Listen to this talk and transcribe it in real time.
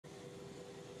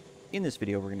In this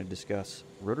video, we're going to discuss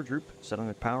rotor droop, settling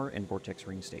with power, and vortex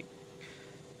ring state.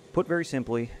 Put very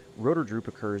simply, rotor droop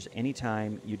occurs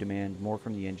anytime you demand more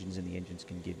from the engines than the engines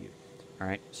can give you.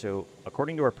 Alright, so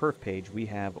according to our perf page, we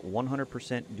have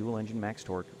 100% dual engine max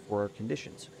torque for our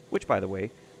conditions, which by the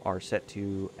way are set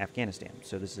to Afghanistan.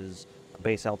 So this is a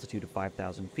base altitude of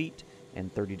 5,000 feet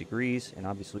and 30 degrees, and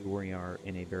obviously we are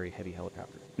in a very heavy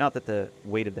helicopter. Not that the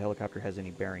weight of the helicopter has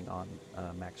any bearing on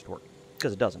max torque,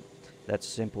 because it doesn't. That's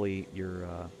simply your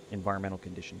environmental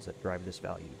conditions that drive this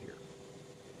value here.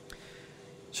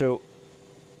 So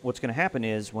what's going to happen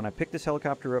is when I pick this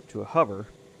helicopter up to a hover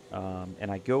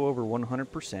and I go over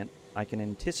 100%, I can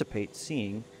anticipate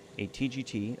seeing a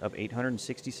TGT of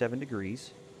 867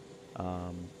 degrees,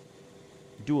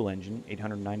 dual engine,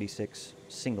 896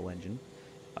 single engine,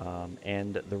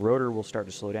 and the rotor will start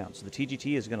to slow down. So the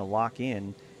TGT is going to lock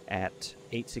in at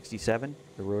 867,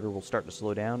 the rotor will start to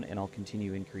slow down, and I'll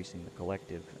continue increasing the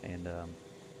collective. And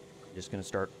just going to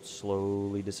start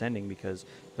slowly descending because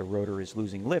the rotor is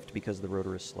losing lift because the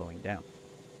rotor is slowing down.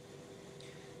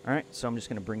 Alright, so I'm just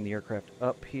going to bring the aircraft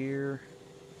up here.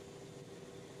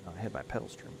 Oh, I had my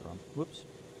pedals trimmed on. Whoops.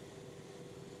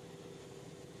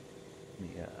 Let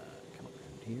me come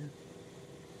around here.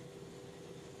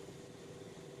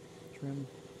 Trim.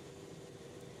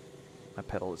 My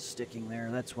pedal is sticking there.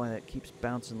 That's why that keeps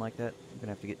bouncing like that. I'm going to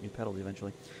have to get new pedals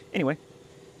eventually. Anyway.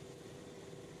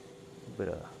 A little bit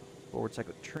of forward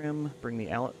cyclic trim. Bring the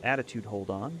attitude hold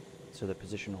on. So the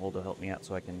position hold will help me out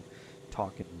so I can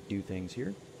talk and do things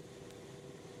here.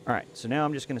 Alright, so now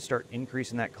I'm just going to start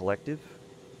increasing that collective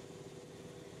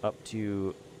up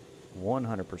to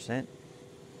 100%.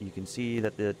 You can see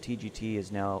that the TGT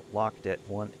is now locked at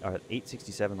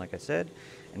 867, like I said,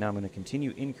 and now I'm going to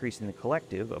continue increasing the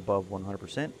collective above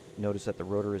 100%. Notice that the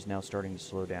rotor is now starting to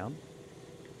slow down.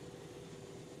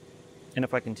 And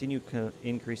if I continue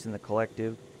increasing the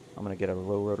collective, I'm going to get a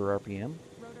low rotor RPM.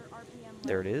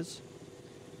 There it is.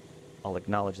 I'll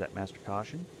acknowledge that master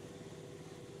caution.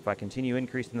 If I continue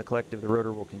increasing the collective, the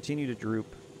rotor will continue to droop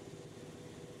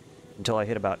until I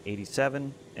hit about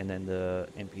 87, and then the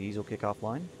MPDs will kick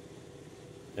offline.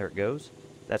 There it goes.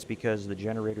 That's because the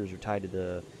generators are tied to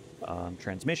the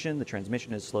transmission. The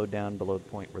transmission is slowed down below the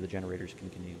point where the generators can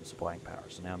continue supplying power.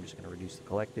 So now I'm just going to reduce the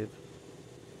collective,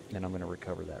 and I'm going to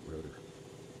recover that rotor.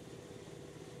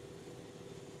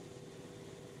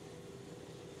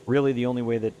 Really, the only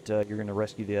way that you're going to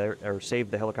rescue or save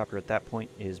the helicopter at that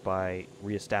point is by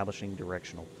reestablishing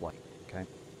directional flight. Okay.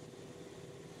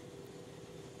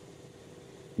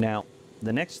 Now,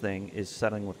 the next thing is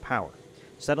settling with power.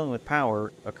 Settling with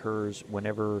power occurs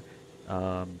whenever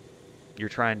you're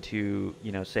trying to,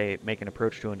 say, make an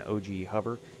approach to an OG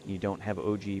hover, and you don't have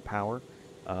OG power,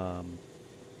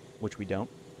 which we don't.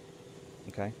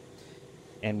 Okay.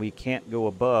 And we can't go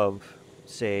above,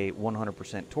 say,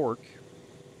 100% torque.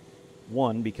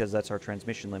 One, because that's our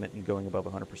transmission limit, and going above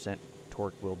 100%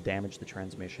 torque will damage the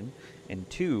transmission. And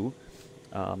two,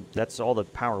 that's all the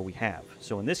power we have.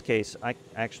 So in this case, I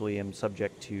actually am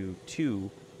subject to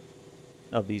two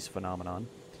of these phenomenon,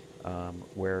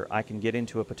 where I can get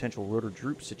into a potential rotor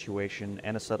droop situation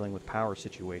and a settling with power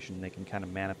situation. They can kind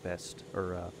of manifest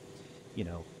or,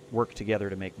 work together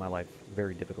to make my life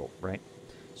very difficult, right?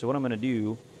 So what I'm going to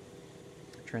do,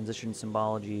 transition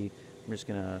symbology, I'm just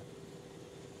going to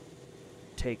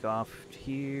take off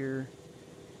here.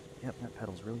 Yep, that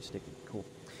pedal's really sticky. Cool.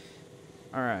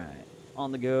 Alright,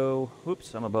 on the go.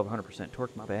 Whoops, I'm above 100%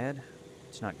 torque, my bad.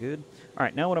 It's not good.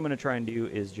 Alright, now what I'm going to try and do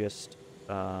is just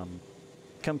come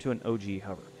to an OG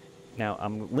hover. Now,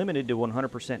 I'm limited to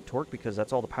 100% torque because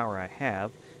that's all the power I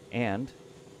have, and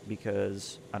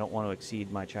because I don't want to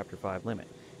exceed my Chapter 5 limit.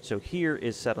 So here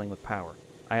is settling with power.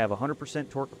 I have 100%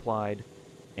 torque applied,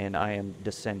 and I am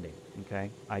descending.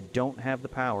 Okay, I don't have the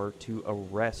power to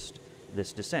arrest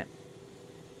this descent.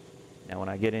 Now when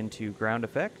I get into ground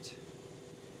effect,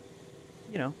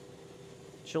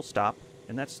 she'll stop,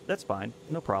 and that's fine,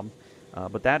 no problem.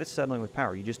 But that is settling with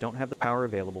power. You just don't have the power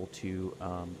available to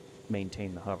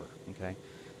maintain the hover. Okay,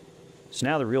 so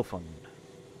now the real fun one.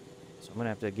 So I'm going to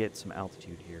have to get some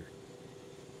altitude here.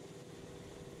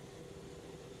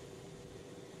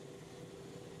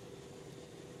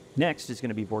 Next is going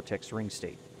to be vortex ring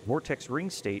state. Vortex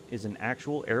ring state is an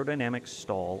actual aerodynamic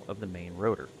stall of the main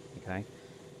rotor. Okay,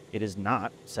 it is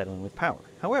not settling with power.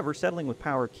 However, settling with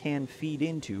power can feed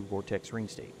into vortex ring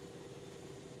state.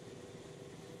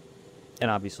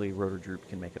 And obviously, rotor droop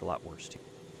can make it a lot worse too.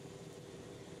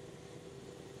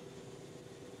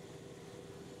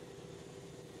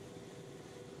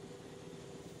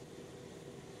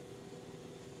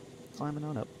 Climbing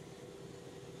on up.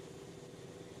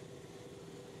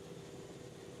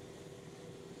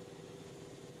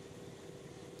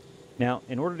 Now,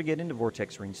 in order to get into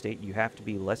vortex ring state, you have to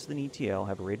be less than ETL,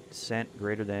 have a rate of descent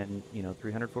greater than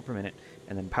 300 foot per minute,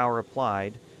 and then power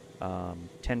applied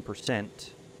 10%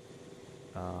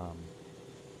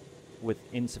 with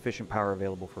insufficient power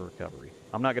available for recovery.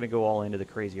 I'm not going to go all into the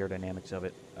crazy aerodynamics of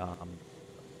it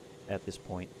at this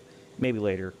point. Maybe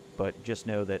later, but just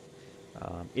know that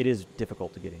it is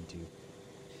difficult to get into.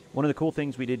 One of the cool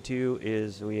things we did too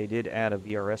is we did add a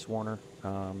VRS warner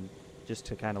just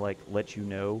to kind of like let you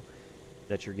know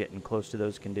that you're getting close to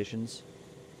those conditions.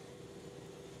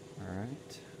 All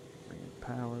right, bring in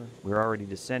power. We're already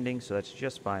descending, so that's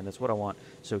just fine. That's what I want.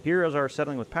 So here is our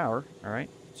settling with power. All right,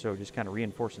 so just kind of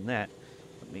reinforcing that.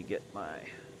 Let me get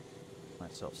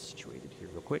myself situated here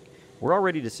real quick. We're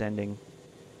already descending.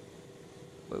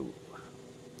 Whoa,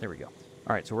 there we go.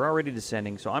 All right, so we're already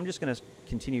descending. So I'm just going to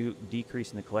continue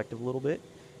decreasing the collective a little bit.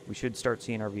 We should start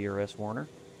seeing our VRS warner.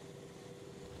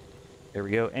 There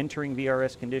we go. Entering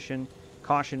VRS condition.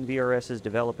 Caution, VRS is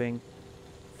developing.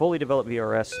 Fully developed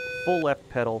VRS. Full left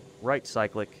pedal. Right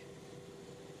cyclic.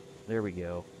 There we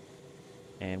go.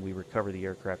 And we recover the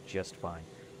aircraft just fine.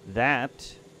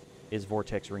 That is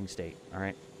vortex ring state. All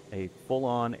right. A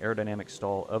full-on aerodynamic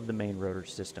stall of the main rotor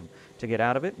system. To get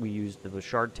out of it, we used the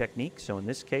Vachard technique. So in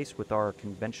this case, with our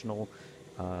conventional,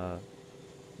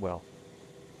 well,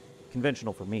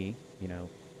 conventional for me,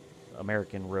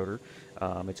 American rotor,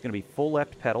 it's going to be full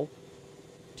left pedal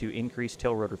to increase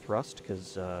tail rotor thrust,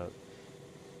 because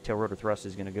tail rotor thrust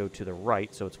is going to go to the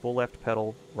right. So it's full left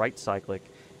pedal, right cyclic.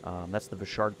 That's the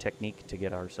Vachard technique to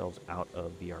get ourselves out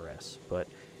of VRS. But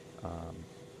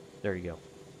there you go.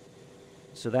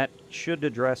 So that should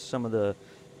address some of the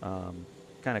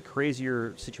kind of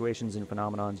crazier situations and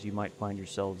phenomenons you might find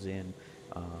yourselves in,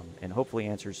 and hopefully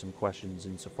answers some questions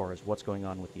insofar as what's going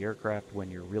on with the aircraft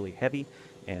when you're really heavy,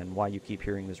 and why you keep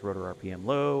hearing this rotor RPM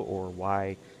low, or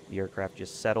why the aircraft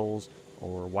just settles,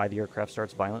 or why the aircraft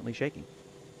starts violently shaking.